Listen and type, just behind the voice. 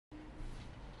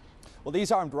Well,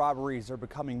 these armed robberies are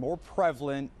becoming more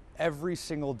prevalent every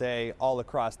single day all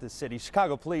across the city.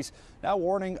 Chicago police now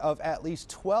warning of at least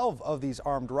 12 of these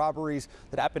armed robberies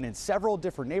that happened in several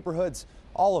different neighborhoods,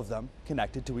 all of them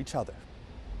connected to each other.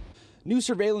 New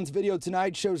surveillance video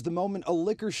tonight shows the moment a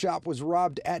liquor shop was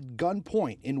robbed at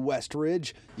gunpoint in West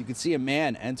Ridge. You can see a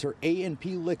man enter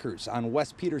A&P Liquors on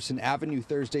West Peterson Avenue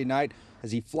Thursday night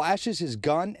as he flashes his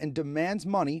gun and demands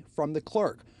money from the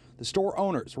clerk. The store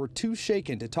owners were too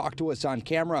shaken to talk to us on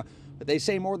camera, but they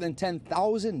say more than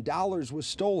 $10,000 was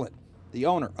stolen. The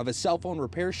owner of a cell phone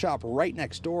repair shop right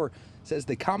next door says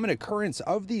the common occurrence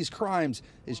of these crimes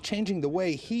is changing the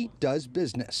way he does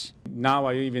business. Now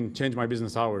I even change my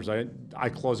business hours. I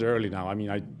close early now. I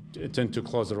mean, I tend to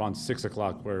close around 6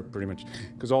 o'clock, where pretty much,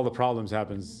 because all the problems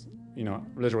happens,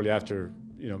 literally after,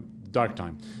 dark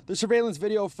time. The surveillance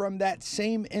video from that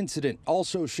same incident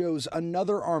also shows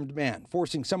another armed man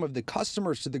forcing some of the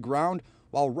customers to the ground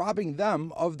while robbing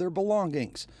them of their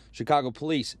belongings. Chicago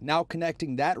police now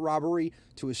connecting that robbery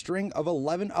to a string of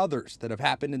 11 others that have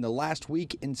happened in the last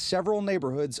week in several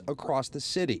neighborhoods across the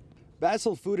city.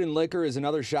 Basil Food and Liquor is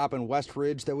another shop in West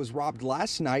Ridge that was robbed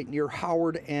last night near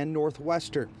Howard and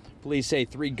Northwestern. Police say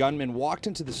 3 gunmen walked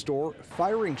into the store,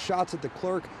 firing shots at the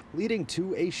clerk, leading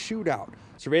to a shootout.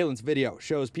 Surveillance video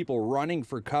shows people running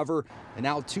for cover, and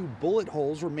now 2 bullet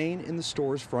holes remain in the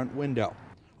store's front window.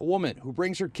 A woman who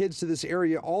brings her kids to this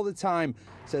area all the time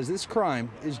says this crime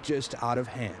is just out of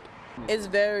hand. It's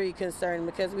very concerning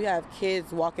because we have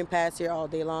kids walking past here all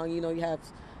day long. You have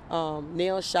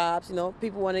nail shops,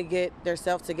 people want to get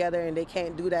themselves together and they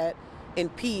can't do that in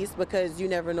peace because you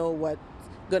never know what's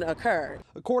going to occur.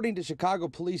 According to Chicago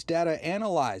police data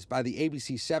analyzed by the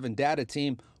ABC7 data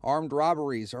team, armed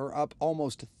robberies are up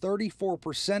almost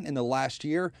 34% in the last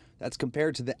year. That's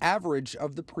compared to the average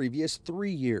of the previous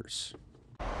 3 years.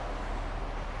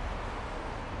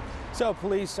 So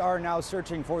police are now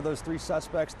searching for those 3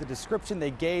 suspects. The description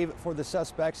they gave for the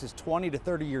suspects is 20 to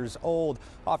 30 years old,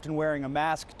 often wearing a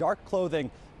mask, dark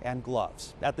clothing, and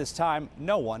gloves. At this time,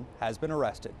 no one has been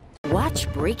arrested.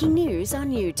 Watch breaking news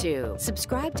on YouTube.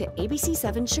 Subscribe to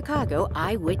ABC7 Chicago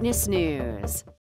Eyewitness News.